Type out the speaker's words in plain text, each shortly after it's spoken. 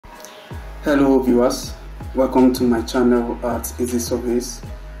Hello viewers, welcome to my channel at Easy Surveys,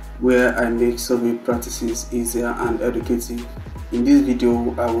 where I make survey practices easier and educative. In this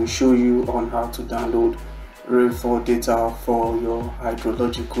video, I will show you on how to download rainfall data for your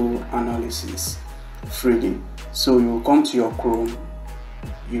hydrological analysis freely. So you will come to your Chrome,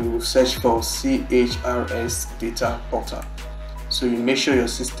 you search for CHRS data portal. So you make sure your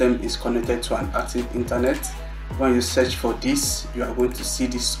system is connected to an active internet. When you search for this, you are going to see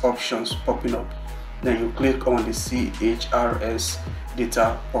these options popping up. Then you click on the CHRS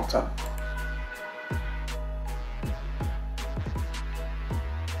data portal.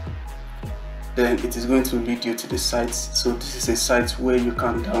 Then it is going to lead you to the site. So this is a site where you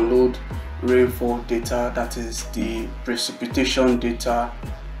can download rainfall data, that is the precipitation data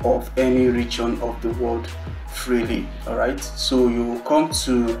of any region of the world freely. Alright, so you will come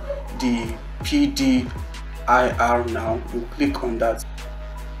to the PDIR now, you click on that.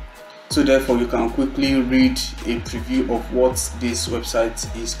 So therefore you can quickly read a preview of what this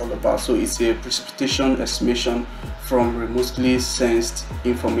website is all about. So it's a precipitation estimation from remotely sensed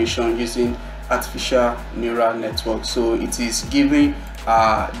information using artificial neural network. So it is giving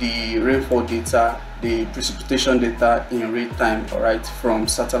the rainfall data, the precipitation data in real time, all right, from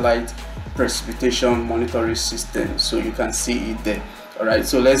satellite precipitation monitoring system. So you can see it there. All right,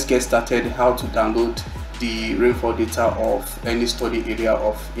 so let's get started how to download the rainfall data of any study area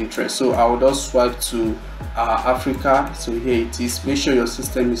of interest. So I will just swipe to Africa. So here it is. Make sure your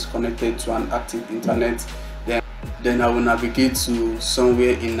system is connected to an active internet. Then I will navigate to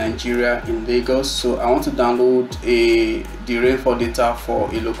somewhere in Nigeria, in Lagos. So I want to download the rainfall data for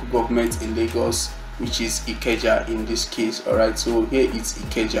a local government in Lagos, which is Ikeja in this case. All right, so here it's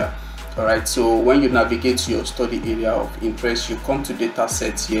Ikeja. All right, so when you navigate to your study area of interest, you come to data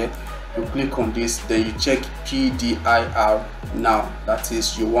sets here, you click on this, then you check PDIR now, that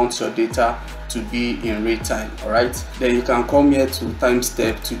is you want your data to be in real time. All right, then you can come here to time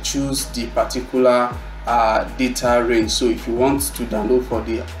step to choose the particular data range. So if you want to download for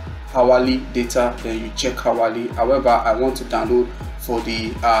the hourly data, then you check hourly. However, I want to download for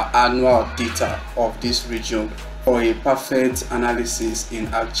the annual data of this region for a perfect analysis in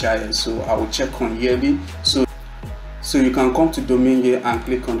ArcGIS. So I will check on yearly. So you can come to domain here and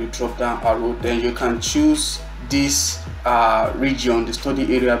click on the drop down arrow. Then you can choose this region, the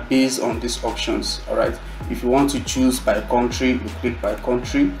study area, based on these options. All right, if you want to choose by country, you click by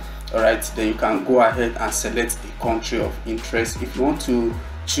country. All right, then you can go ahead and select a country of interest. If you want to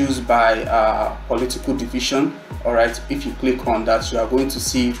choose by political division, all right, if you click on that, you are going to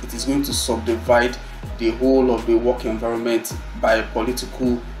see it is going to subdivide the whole of the work environment by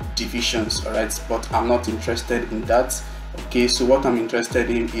political divisions. All right, but I'm not interested in that. Okay, so what I'm interested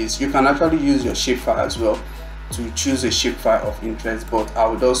in is, you can actually use your shapefile as well to choose a shapefile of interest, but I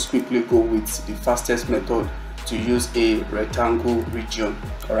will just quickly go with the fastest method to use a rectangle region.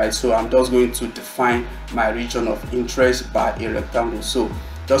 All right, so I'm just going to define my region of interest by a rectangle. So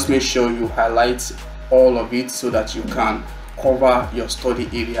just make sure you highlight all of it so that you can cover your study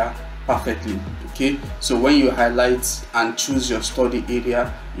area perfectly. Okay, so when you highlight and choose your study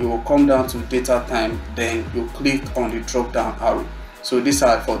area, you will come down to data time, then you click on the drop down arrow. So these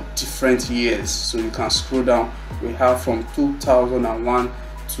are for different years, so you can scroll down. We have from 2001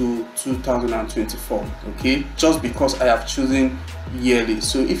 to 2024. Okay, just because I have chosen yearly.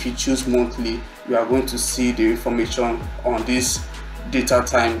 So if you choose monthly, you are going to see the information on this data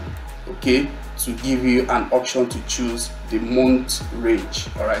time, okay, to give you an option to choose the month range.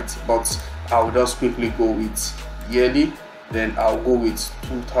 All right, but I will just quickly go with yearly, then I'll go with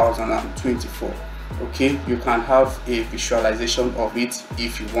 2024. Okay, you can have a visualization of it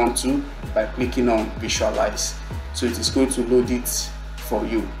if you want to by clicking on visualize. So it is going to load it for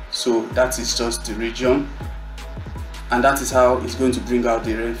you. So that is just the region, and that is how it's going to bring out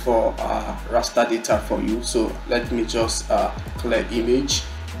the rainfall raster data for you. So let me just clear image.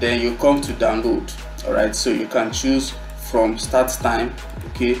 Then you come to download. All right, so you can choose from start time,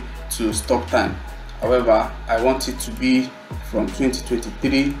 okay, to stop time. However, I want it to be from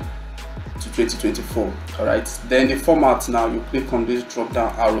 2023 to 2024. All right, then the format, now you click on this drop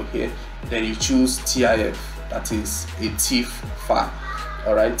down arrow here, then you choose TIF, that is a TIFF file.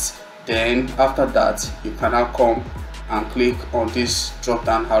 All right, then after that you can now come and click on this drop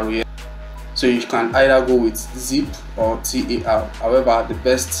down arrow here. So you can either go with zip or TAR. However, the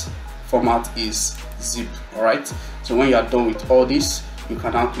best format is zip. All right, so when you are done with all this, you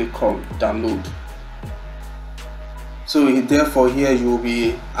can now click on download. So therefore here you will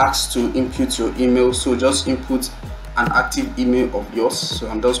be asked to input your email. So just input an active email of yours. So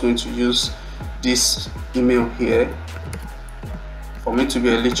I'm just going to use this email here. for me to be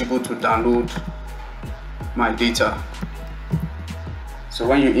eligible to download my data. So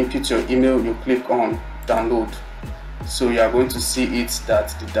when you input your email, you click on download. So you are going to see it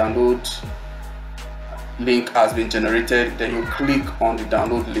that the download link has been generated. Then you click on the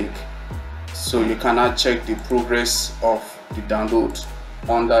download link, so you can now check the progress of the download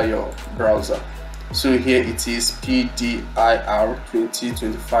under your browser. So here it is PDIR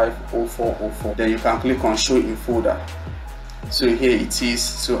 2025-0404. Then you can click on show in folder. So here it is.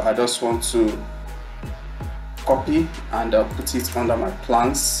 So I just want to copy and put it under my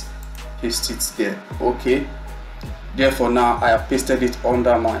plans, paste it there. Okay, therefore now I have pasted it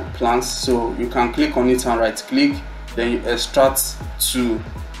under my plans. So you can click on it and right click, then you extract to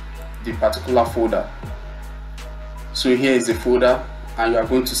the particular folder. So here is the folder, and you are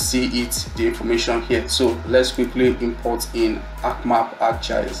going to see it, the information here. So let's quickly import in ArcMap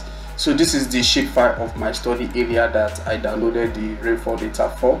ArcGIS. So this is the shapefile of my study area that I downloaded the rainfall data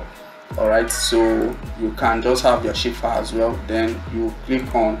for. Alright, so you can just have your shapefile as well. Then you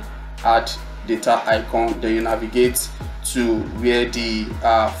click on add data icon, then you navigate to where the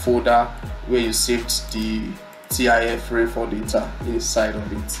folder where you saved the TIF rainfall data inside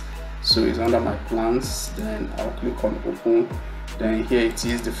of it. So it's under my plans, then I'll click on open. Then here it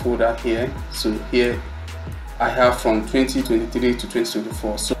is, the folder here. So here I have from 2023 to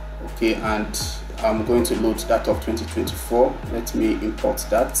 2024. So okay, and I'm going to load that of 2024. Let me import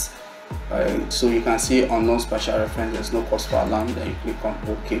that. So you can see unknown spatial reference, there's no cause for alarm. Then you click on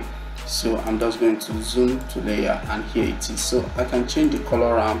OK. So I'm just going to zoom to layer, and here it is. So I can change the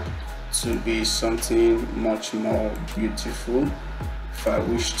color ramp to be something much more beautiful if I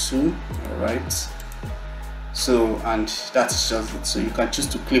wish to. All right, so and that's just it. So you can choose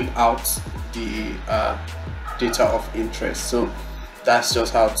to clip out the data of interest. So that's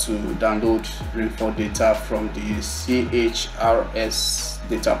just how to download rainfall data from the CHRS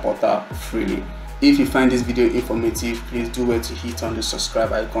data portal freely. If you find this video informative, please do well to hit on the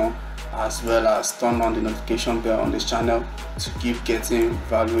subscribe icon, as well as turn on the notification bell on this channel to keep getting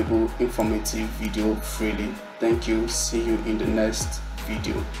valuable informative video freely. Thank you. See you in the next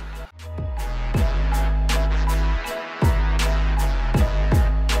video.